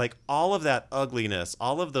was like all of that ugliness,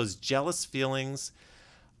 all of those jealous feelings.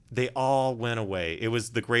 They all went away. It was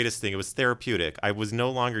the greatest thing. It was therapeutic. I was no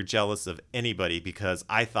longer jealous of anybody because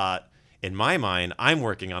I thought, in my mind, I'm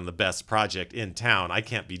working on the best project in town. I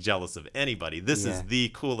can't be jealous of anybody. This Yeah. is the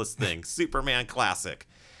coolest thing. Superman classic.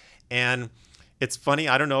 And it's funny.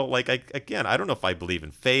 I don't know. I don't know if I believe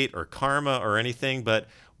in fate or karma or anything, but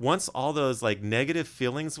once all those like negative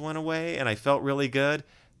feelings went away and I felt really good,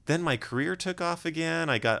 then my career took off again.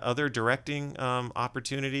 I got other directing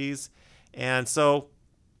opportunities. And so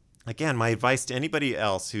again, my advice to anybody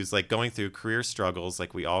else who's like going through career struggles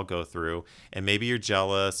like we all go through, and maybe you're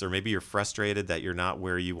jealous or maybe you're frustrated that you're not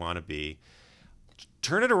where you want to be,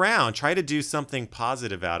 turn it around. Try to do something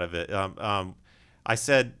positive out of it. I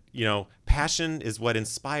said, passion is what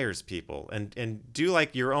inspires people, and do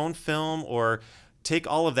like your own film or take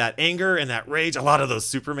all of that anger and that rage. A lot of those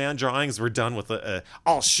Superman drawings were done with a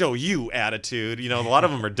 "I'll show you" attitude. A lot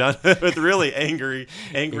of them are done with really angry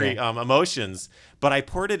Yeah. emotions. But I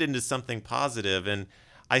poured it into something positive, and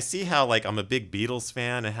I see how like I'm a big Beatles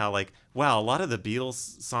fan, and how like wow, a lot of the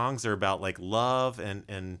Beatles songs are about like love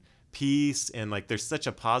and peace, and like there's such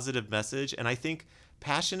a positive message. And I think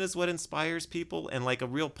passion is what inspires people, and like a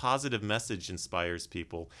real positive message inspires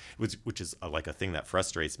people, which is like a thing that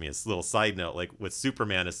frustrates me. It's a little side note, like with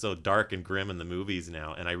Superman is so dark and grim in the movies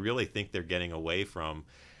now, and I really think they're getting away from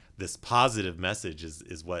this positive message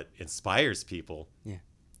is what inspires people. Yeah.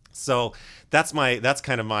 So that's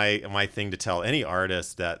kind of my thing to tell any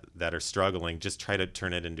artists that are struggling. Just try to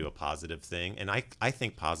turn it into a positive thing, and I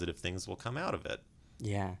think positive things will come out of it.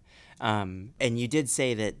 Yeah. And you did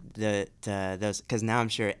say that those, because now I'm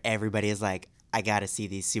sure everybody is like, I gotta see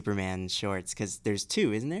these Superman shorts, because there's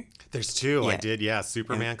two, isn't there? There's two. I Yeah. did, yeah.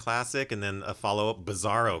 Superman And Classic, and then a follow-up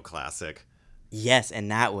Bizarro Classic. yes,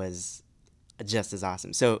 and that was just as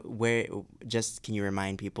awesome. So can you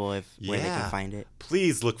remind people if where they can Yeah. find it?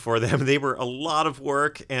 Please look for them. They were a lot of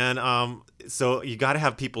work, and so you got to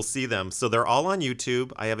have people see them. So they're all on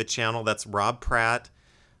YouTube. I have a channel that's Robb Pratt,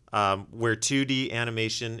 where 2D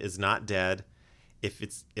animation is not dead.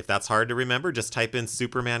 If that's hard to remember, just type in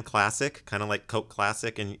Superman Classic, kind of like Coke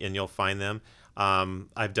Classic, and you'll find them.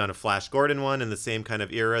 I've done a Flash Gordon one in the same kind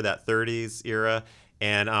of era, that 30s era.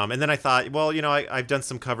 And then I thought, well, I've done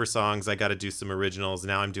some cover songs. I got to do some originals.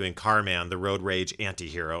 Now I'm doing Carman, the road rage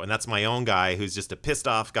anti-hero. And that's my own guy who's just a pissed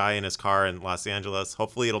off guy in his car in Los Angeles.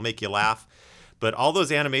 Hopefully it'll make you laugh. But all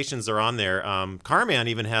those animations are on there. Carman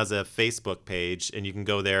even has a Facebook page, and you can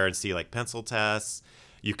go there and see like pencil tests.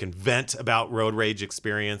 You can vent about road rage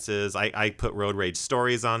experiences. I put road rage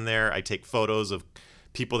stories on there. I take photos of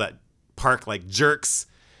people that park like jerks,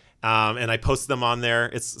 and I post them on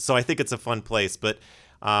there. So I think it's a fun place. But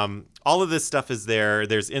all of this stuff is there.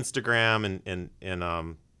 There's Instagram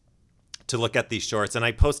and to look at these shorts, and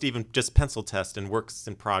I post even just pencil test and works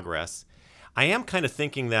in progress. I am kind of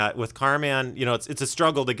thinking that with Carman, it's a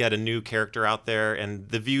struggle to get a new character out there, and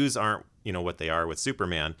the views aren't what they are with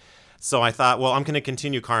Superman. So I thought, well, I'm going to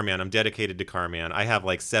continue Carman. I'm dedicated to Carman. I have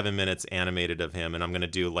like 7 minutes animated of him, and I'm going to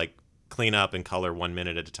do like clean up and color 1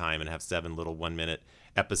 minute at a time, and have 7 little 1-minute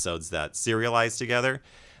episodes that serialize together.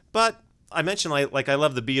 But I mentioned like I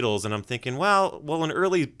love the Beatles, and I'm thinking, well, an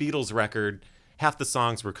early Beatles record half the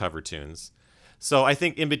songs were cover tunes. So I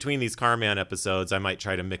think in between these Carman episodes, I might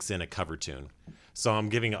try to mix in a cover tune. So I'm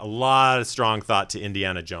giving a lot of strong thought to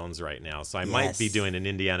Indiana Jones right now. So I might be doing an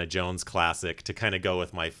Indiana Jones classic to kind of go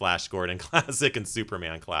with my Flash Gordon classic and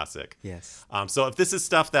Superman classic. Yes. So if this is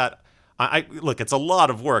stuff that I look, it's a lot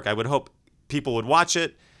of work. I would hope people would watch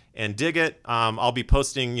it and dig it. I'll be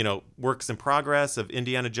posting, works in progress of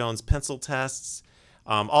Indiana Jones pencil tests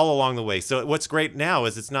all along the way. So what's great now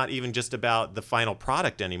is it's not even just about the final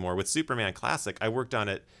product anymore. With Superman Classic, I worked on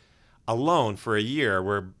it alone for a year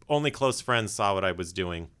where only close friends saw what I was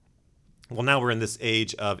doing. Well, now we're in this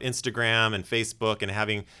age of Instagram and Facebook and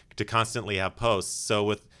having to constantly have posts. So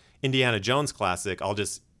with Indiana Jones Classic, I'll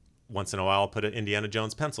just once in a while put an Indiana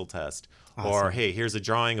Jones pencil test. Awesome. Or, hey, here's a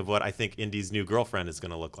drawing of what I think Indy's new girlfriend is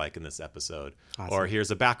going to look like in this episode. Awesome. Or here's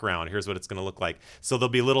a background. Here's what it's going to look like. So there'll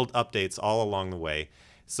be little updates all along the way.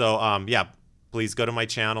 So, please go to my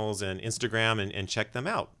channels and Instagram and check them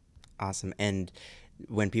out. Awesome. And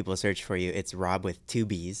when people search for you, it's Robb with 2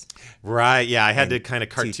 B's. Right. Yeah, I had to kind of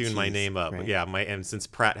cartoon my name up. Right. Yeah, and since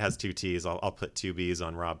Pratt has 2 T's, I'll put 2 B's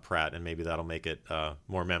on Robb Pratt, and maybe that'll make it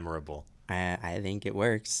more memorable. I think it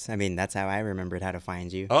works. I mean, that's how I remembered how to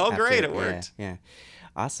find you. Oh, great. It worked. Yeah.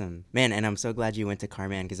 Awesome. Man, and I'm so glad you went to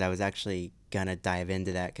Carman because I was actually going to dive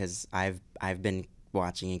into that because I've been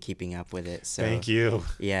watching and keeping up with it. So thank you.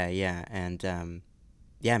 Yeah. And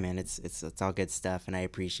yeah, man, it's all good stuff, and I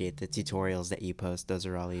appreciate the tutorials that you post. Those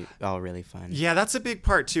are all really fun. Yeah, that's a big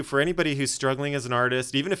part too for anybody who's struggling as an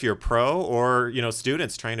artist, even if you're a pro or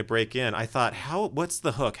students trying to break in. I thought, what's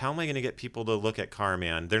the hook? How am I going to get people to look at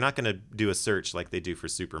Carman? They're not going to do a search like they do for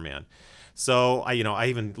Superman. So I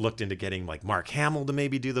even looked into getting like Mark Hamill to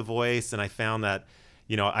maybe do the voice, and I found that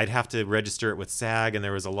I'd have to register it with SAG, and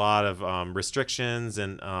there was a lot of restrictions,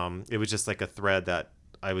 and it was just like a thread that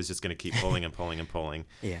I was just going to keep pulling and pulling and pulling.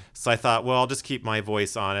 Yeah. So I thought, well, I'll just keep my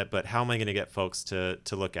voice on it, but how am I going to get folks to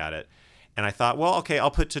look at it? And I thought, well, okay,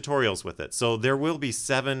 I'll put tutorials with it. So there will be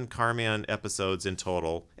 7 Carman episodes in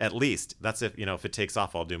total, at least. That's if it takes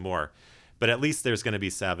off, I'll do more. But at least there's going to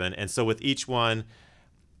be 7. And so with each one,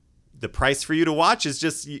 the price for you to watch is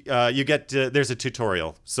just, you get there's a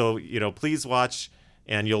tutorial. So, please watch,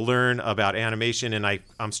 and you'll learn about animation. And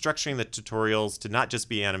I'm structuring the tutorials to not just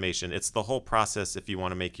be animation. It's the whole process if you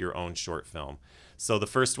want to make your own short film. So the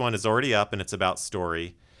first one is already up, and it's about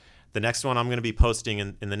story. The next one I'm going to be posting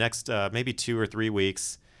in the next maybe 2 or 3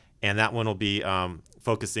 weeks, and that one will be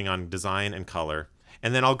focusing on design and color.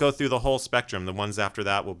 And then I'll go through the whole spectrum. The ones after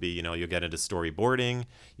that will be, you'll get into storyboarding,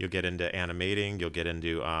 you'll get into animating, you'll get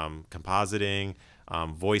into compositing,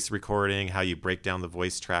 voice recording, how you break down the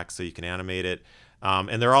voice track so you can animate it.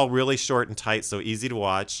 And they're all really short and tight, so easy to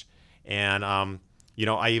watch. And, I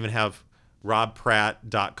even have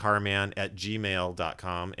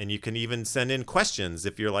robpratt.carman@gmail.com. And you can even send in questions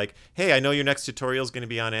if you're like, hey, I know your next tutorial is going to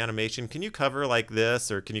be on animation. Can you cover like this,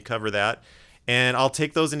 or can you cover that? And I'll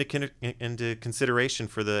take those into consideration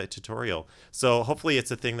for the tutorial. So hopefully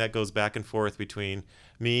it's a thing that goes back and forth between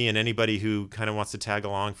me and anybody who kind of wants to tag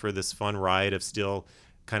along for this fun ride of still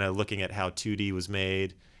kind of looking at how 2D was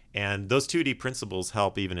made. And those 2D principles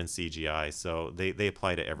help even in CGI. So they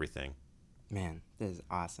apply to everything. Man, this is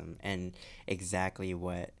awesome. And exactly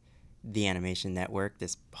what the Animation Network,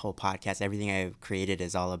 this whole podcast, everything I've created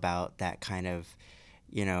is all about that kind of,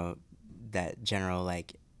 that general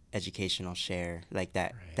like educational share, like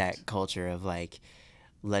that culture of like,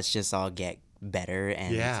 let's just all get better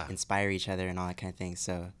and inspire each other and all that kind of thing.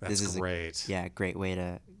 So this is great. Great way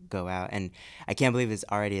to go out. And I can't believe this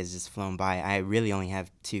already has just flown by. I really only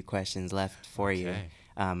have 2 questions left for you.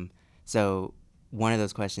 So one of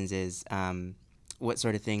those questions is, what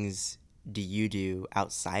sort of things do you do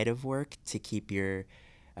outside of work to keep your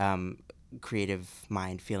creative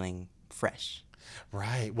mind feeling fresh?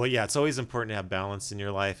 Right. Well, yeah, it's always important to have balance in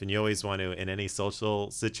your life, and you always want to, in any social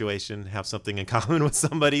situation, have something in common with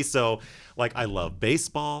somebody. So, like, I love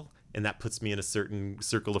baseball, and that puts me in a certain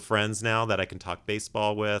circle of friends now that I can talk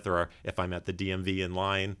baseball with, or if I'm at the DMV in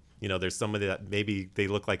line, there's somebody that maybe they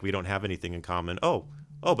look like we don't have anything in common. Oh,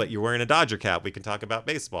 but you're wearing a Dodger cap. We can talk about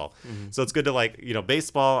baseball. Mm-hmm. So it's good to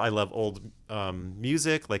baseball. I love old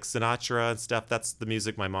music, like Sinatra and stuff. That's the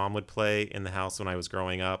music my mom would play in the house when I was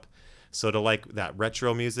growing up. So to like that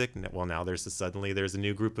retro music, well, now there's a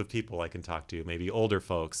new group of people I can talk to, maybe older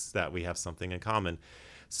folks that we have something in common.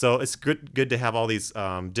 So it's good to have all these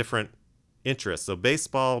different interests. So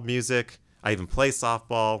baseball, music, I even play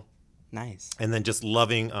softball. Nice. And then just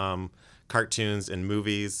loving cartoons and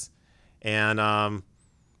movies, and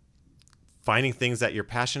finding things that you're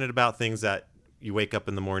passionate about, things that you wake up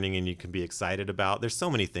in the morning and you can be excited about. There's so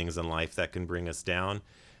many things in life that can bring us down.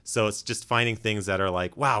 So it's just finding things that are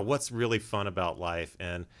like, wow, what's really fun about life?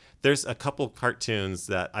 And there's a couple cartoons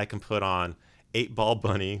that I can put on. 8-Ball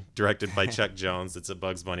Bunny, directed by Chuck Jones. It's a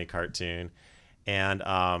Bugs Bunny cartoon. And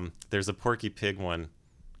there's a Porky Pig one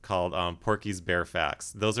called Porky's Bear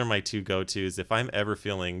Facts. Those are my two go-tos. If I'm ever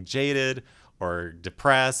feeling jaded or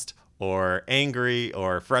depressed or angry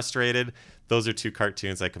or frustrated, those are two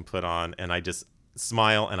cartoons I can put on, and I just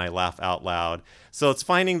smile and I laugh out loud. So it's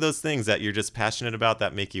finding those things that you're just passionate about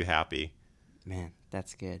that make you happy. Man,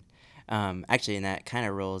 that's good. Actually, and that kind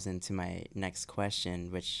of rolls into my next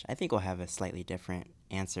question, which I think will have a slightly different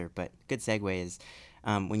answer, but good segue is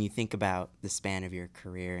when you think about the span of your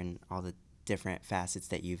career and all the different facets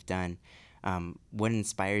that you've done, what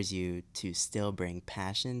inspires you to still bring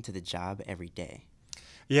passion to the job every day?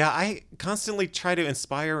 Yeah, I constantly try to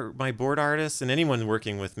inspire my board artists and anyone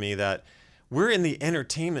working with me that we're in the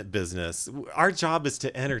entertainment business. Our job is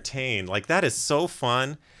to entertain. Like, that is so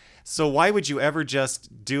fun. So why would you ever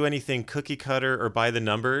just do anything cookie cutter or by the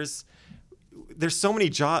numbers? There's so many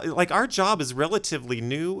jobs. Like, our job is relatively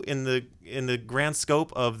new in the grand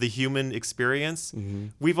scope of the human experience. Mm-hmm.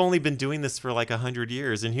 We've only been doing this for like 100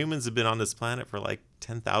 years, and humans have been on this planet for like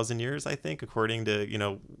 10,000 years, I think, according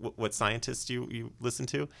to what scientists you listen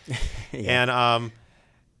to. Yeah.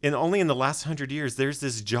 And only in the last 100 years, there's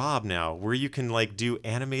this job now where you can like do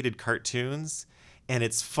animated cartoons, and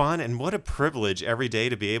it's fun, and what a privilege every day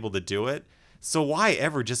to be able to do it. So why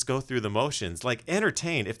ever just go through the motions? Like,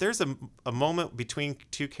 entertain. If there's a moment between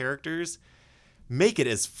two characters, make it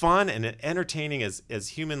as fun and entertaining as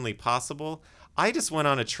humanly possible. I just went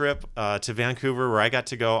on a trip to Vancouver where I got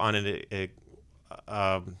to go on a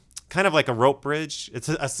kind of like a rope bridge. It's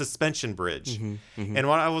a suspension bridge. Mm-hmm. Mm-hmm. And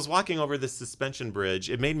when I was walking over this suspension bridge,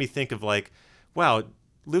 it made me think of like, wow,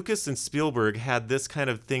 Lucas and Spielberg had this kind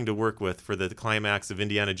of thing to work with for the climax of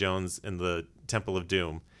Indiana Jones and the Temple of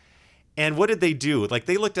Doom. And what did they do? Like,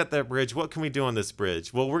 they looked at that bridge. What can we do on this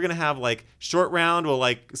bridge? Well, we're going to have like short round. We'll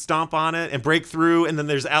like stomp on it and break through. And then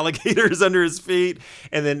there's alligators under his feet.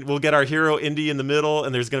 And then we'll get our hero Indy in the middle.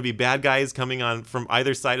 And there's going to be bad guys coming on from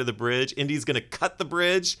either side of the bridge. Indy's going to cut the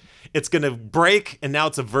bridge. It's going to break. And now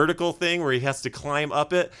it's a vertical thing where he has to climb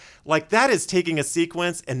up it. Like, that is taking a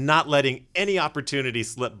sequence and not letting any opportunity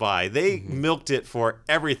slip by. They milked it for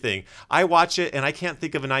everything. I watch it and I can't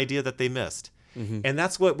think of an idea that they missed. Mm-hmm. And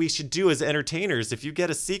that's what we should do as entertainers. If you get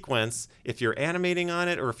a sequence, if you're animating on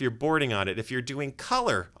it or if you're boarding on it, if you're doing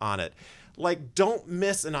color on it, like, don't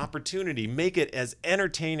miss an opportunity. Make it as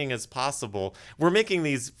entertaining as possible. We're making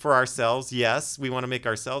these for ourselves. Yes, we want to make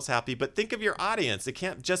ourselves happy, but think of your audience. It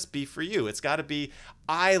can't just be for you. It's got to be,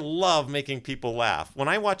 I love making people laugh. When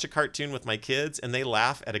I watch a cartoon with my kids and they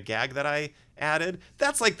laugh at a gag that I added,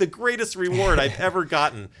 that's like the greatest reward I've ever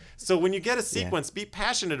gotten. So when you get a sequence, be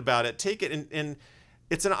passionate about it. Take it and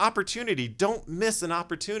it's an opportunity. Don't miss an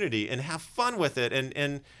opportunity and have fun with it.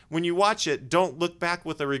 And when you watch it, don't look back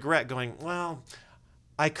with a regret going, well,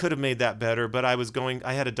 I could have made that better, but I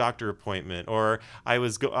had a doctor appointment, or I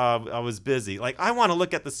was busy. Like, I want to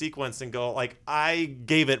look at the sequence and go, like, I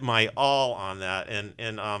gave it my all on that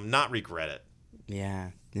and not regret it. Yeah,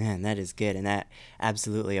 man, that is good. And that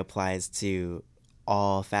absolutely applies to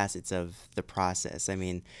all facets of the process. I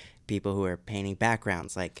mean, people who are painting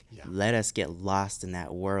backgrounds, like, let us get lost in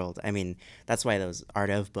that world. I mean, that's why those art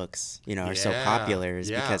of books, are so popular,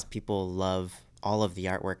 is because people love all of the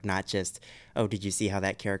artwork, not just, oh, did you see how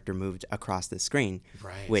that character moved across the screen?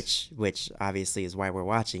 Right. Which obviously is why we're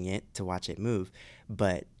watching it, to watch it move.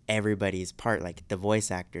 But everybody's part, like the voice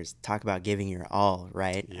actors, talk about giving your all,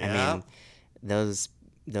 right? Yeah. I mean, those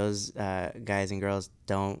guys and girls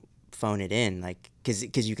don't phone it in, like,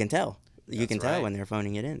 because you can tell. You can tell when they're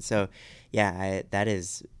phoning it in. So, yeah, that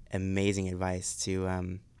is amazing advice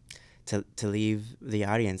to leave the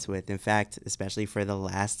audience with. In fact, especially for the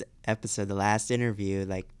last episode, the last interview,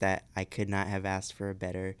 like that, I could not have asked for a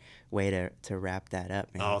better way to wrap that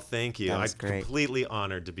up, man. Oh, thank you. I'm great. Completely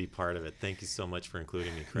honored to be part of it. Thank you so much for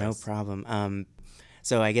including me, Chris. No problem.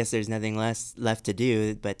 So I guess there's nothing left to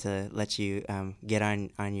do but to let you get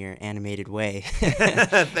on your animated way.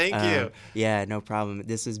 Thank you. Yeah, no problem.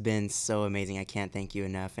 This has been so amazing. I can't thank you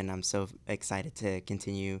enough, and I'm so excited to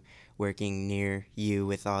continue working near you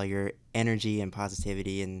with all your energy and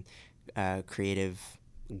positivity and creative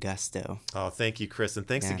gusto. Oh, thank you, Chris. And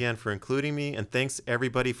thanks again for including me. And thanks,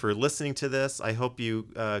 everybody, for listening to this. I hope you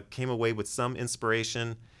came away with some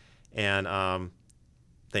inspiration. And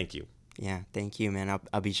thank you. Yeah, thank you, man.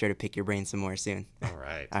 I'll be sure to pick your brain some more soon. All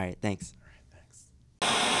right. All right, thanks. Thanks.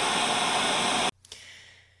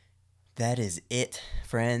 That is it,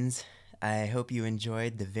 friends. I hope you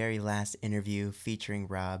enjoyed the very last interview featuring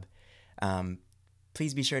Robb.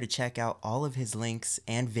 Please be sure to check out all of his links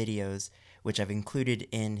and videos, which I've included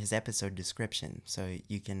in his episode description. So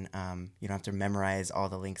you don't have to memorize all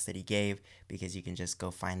the links that he gave, because you can just go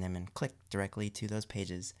find them and click directly to those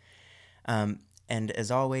pages. And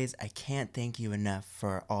as always, I can't thank you enough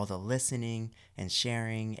for all the listening and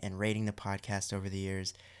sharing and rating the podcast over the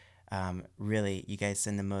years. Really, you guys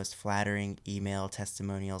send the most flattering email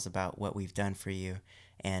testimonials about what we've done for you,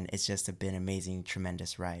 and it's just been an amazing,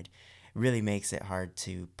 tremendous ride. It really makes it hard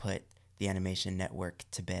to put the Animation Network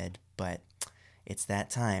to bed, but it's that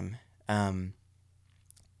time.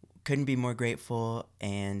 Couldn't be more grateful,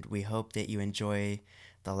 and we hope that you enjoy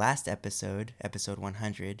the last episode, episode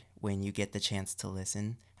 100, when you get the chance to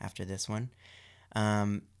listen after this one.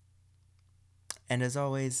 Um, and as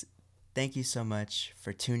always, thank you so much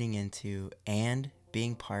for tuning into and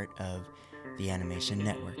being part of the Animation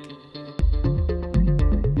Network.